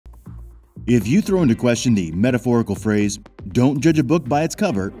If you throw into question the metaphorical phrase, "Don't judge a book by its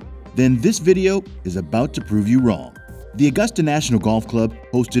cover," then this video is about to prove you wrong. The Augusta National Golf Club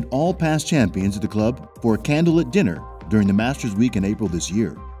hosted all past champions of the club for a candlelit dinner during the Masters Week in April this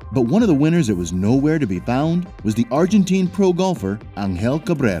year. But one of the winners that was nowhere to be found was the Argentine pro golfer Angel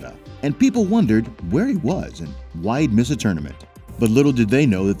Cabrera, and people wondered where he was and why he'd miss a tournament. But little did they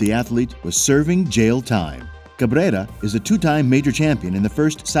know that the athlete was serving jail time. Cabrera is a two-time major champion and the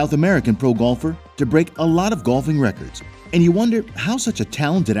first South American pro golfer to break a lot of golfing records. And you wonder how such a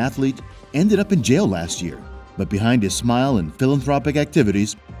talented athlete ended up in jail last year. But behind his smile and philanthropic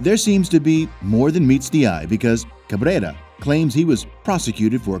activities, there seems to be more than meets the eye, because Cabrera claims he was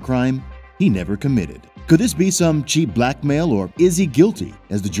prosecuted for a crime he never committed. Could this be some cheap blackmail, or is he guilty,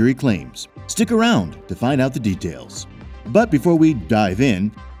 as the jury claims? Stick around to find out the details. But before we dive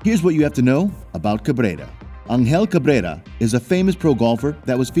in, here's what you have to know about Cabrera. Angel Cabrera is a famous pro golfer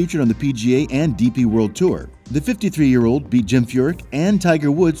that was featured on the PGA and DP World Tour. The 53-year-old beat Jim Furyk and Tiger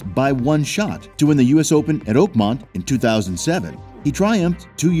Woods by one shot to win the US Open at Oakmont in 2007. He triumphed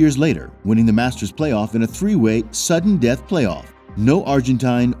 2 years later, winning the Masters playoff in a three-way sudden death playoff. No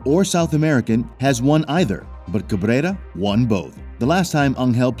Argentine or South American has won either, but Cabrera won both. The last time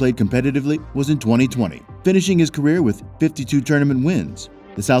Angel played competitively was in 2020, finishing his career with 52 tournament wins.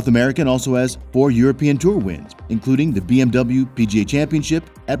 The South American also has 4 European Tour wins, including the BMW PGA Championship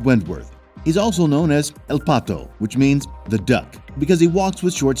at Wentworth. He's also known as El Pato, which means the duck, because he walks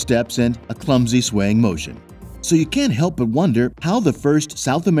with short steps and a clumsy swaying motion. So you can't help but wonder how the first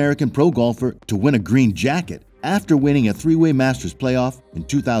South American pro golfer to win a green jacket after winning a three-way Masters playoff in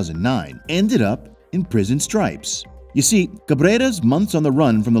 2009 ended up in prison stripes. You see, Cabrera's months on the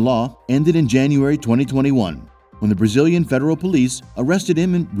run from the law ended in January 2021. When the Brazilian federal police arrested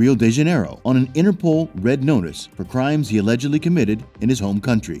him in Rio de Janeiro on an Interpol red notice for crimes he allegedly committed in his home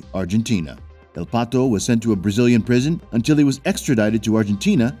country, Argentina. El Pato was sent to a Brazilian prison until he was extradited to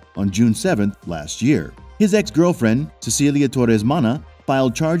Argentina on June 7th last year. His ex-girlfriend, Cecilia Torres Mana,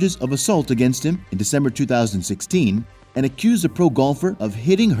 filed charges of assault against him in December 2016 and accused the pro golfer of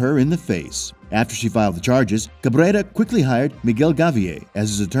hitting her in the face. After she filed the charges, Cabrera quickly hired Miguel Gavier as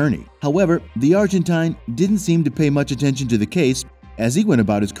his attorney. However, the Argentine didn't seem to pay much attention to the case as he went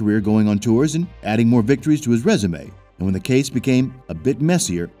about his career going on tours and adding more victories to his resume. And when the case became a bit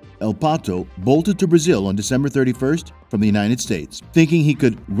messier, El Pato bolted to Brazil on December 31st from the United States, thinking he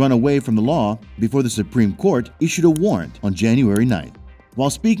could run away from the law before the Supreme Court issued a warrant on January 9th. While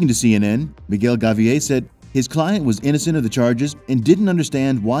speaking to CNN, Miguel Gavier said his client was innocent of the charges and didn't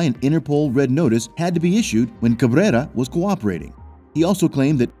understand why an Interpol red notice had to be issued when Cabrera was cooperating. He also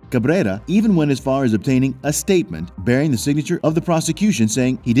claimed that Cabrera even went as far as obtaining a statement bearing the signature of the prosecution,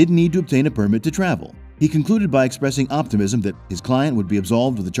 saying he didn't need to obtain a permit to travel. He concluded by expressing optimism that his client would be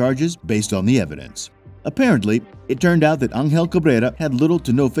absolved of the charges based on the evidence. Apparently, it turned out that Angel Cabrera had little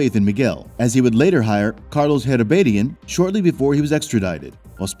to no faith in Miguel, as he would later hire Carlos Herabedian shortly before he was extradited.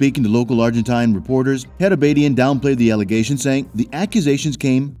 While speaking to local Argentine reporters, Herabedian downplayed the allegations, saying the accusations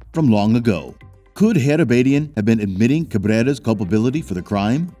came from long ago. Could Herabedian have been admitting Cabrera's culpability for the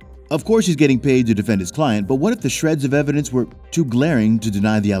crime? Of course he's getting paid to defend his client, but what if the shreds of evidence were too glaring to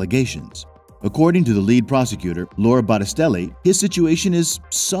deny the allegations? According to the lead prosecutor, Laura Battistelli, his situation is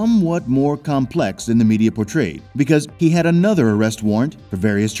somewhat more complex than the media portrayed, because he had another arrest warrant for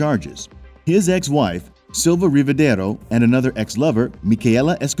various charges. His ex-wife, Silva Rivadero, and another ex-lover,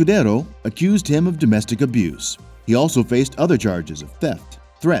 Micaela Escudero, accused him of domestic abuse. He also faced other charges of theft,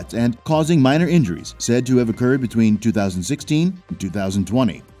 threats, and causing minor injuries said to have occurred between 2016 and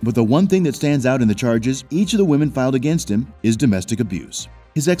 2020. But the one thing that stands out in the charges each of the women filed against him is domestic abuse.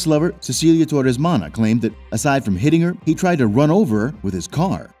 His ex-lover, Cecilia Torres Mana, claimed that aside from hitting her, he tried to run over her with his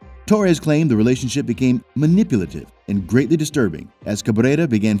car. Torres claimed the relationship became manipulative and greatly disturbing as Cabrera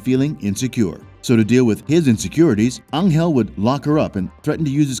began feeling insecure. So to deal with his insecurities, Angel would lock her up and threaten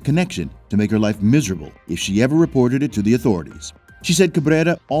to use his connection to make her life miserable if she ever reported it to the authorities. She said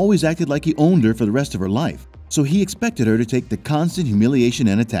Cabrera always acted like he owned her for the rest of her life, so he expected her to take the constant humiliation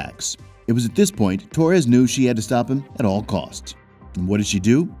and attacks. It was at this point Torres knew she had to stop him at all costs. And what did she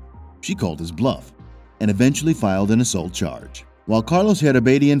do? She called his bluff and eventually filed an assault charge. While Carlos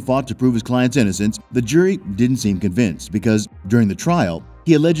Herabedian fought to prove his client's innocence, the jury didn't seem convinced because during the trial,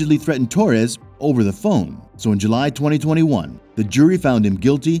 he allegedly threatened Torres over the phone. So in July 2021, the jury found him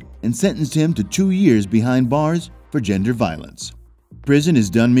guilty and sentenced him to 2 years behind bars for gender violence. Prison has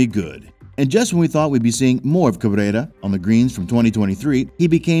done me good. And just when we thought we'd be seeing more of Cabrera on the greens from 2023, he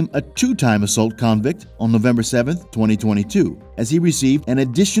became a two-time assault convict on November 7, 2022, as he received an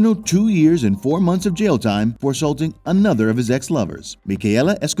additional 2 years and 4 months of jail time for assaulting another of his ex-lovers,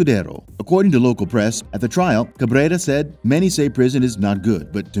 Micaela Escudero. According to local press, at the trial, Cabrera said, "Many say prison is not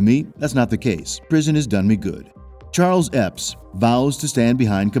good, but to me, that's not the case. Prison has done me good." Charles Epps vows to stand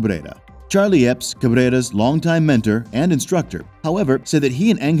behind Cabrera. Charlie Epps, Cabrera's longtime mentor and instructor, however, said that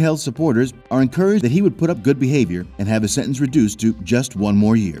he and Angel's supporters are encouraged that he would put up good behavior and have his sentence reduced to just 1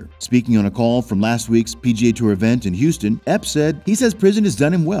 more year. Speaking on a call from last week's PGA Tour event in Houston, Epps said, "He says prison has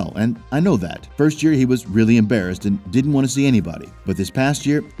done him well, and I know that. First year he was really embarrassed and didn't want to see anybody. But this past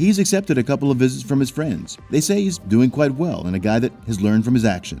year, he's accepted a couple of visits from his friends. They say he's doing quite well and a guy that has learned from his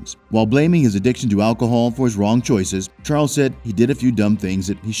actions." While blaming his addiction to alcohol for his wrong choices, Charles said he did a few dumb things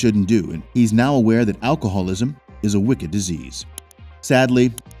that he shouldn't do, and he's now aware that alcoholism is a wicked disease.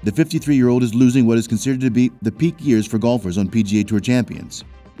 Sadly, the 53-year-old is losing what is considered to be the peak years for golfers on PGA Tour champions.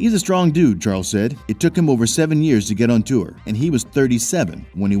 "He's a strong dude," Charles said. "It took him over 7 years to get on tour, and he was 37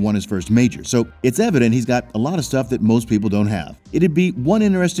 when he won his first major, so it's evident he's got a lot of stuff that most people don't have. It'd be one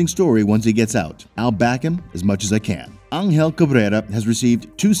interesting story once he gets out. I'll back him as much as I can." Angel Cabrera has received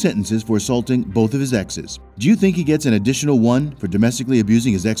 2 sentences for assaulting both of his exes. Do you think he gets an additional one for domestically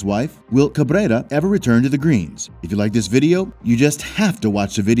abusing his ex-wife? Will Cabrera ever return to the greens? If you like this video, you just have to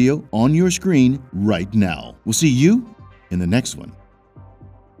watch the video on your screen right now. We'll see you in the next one.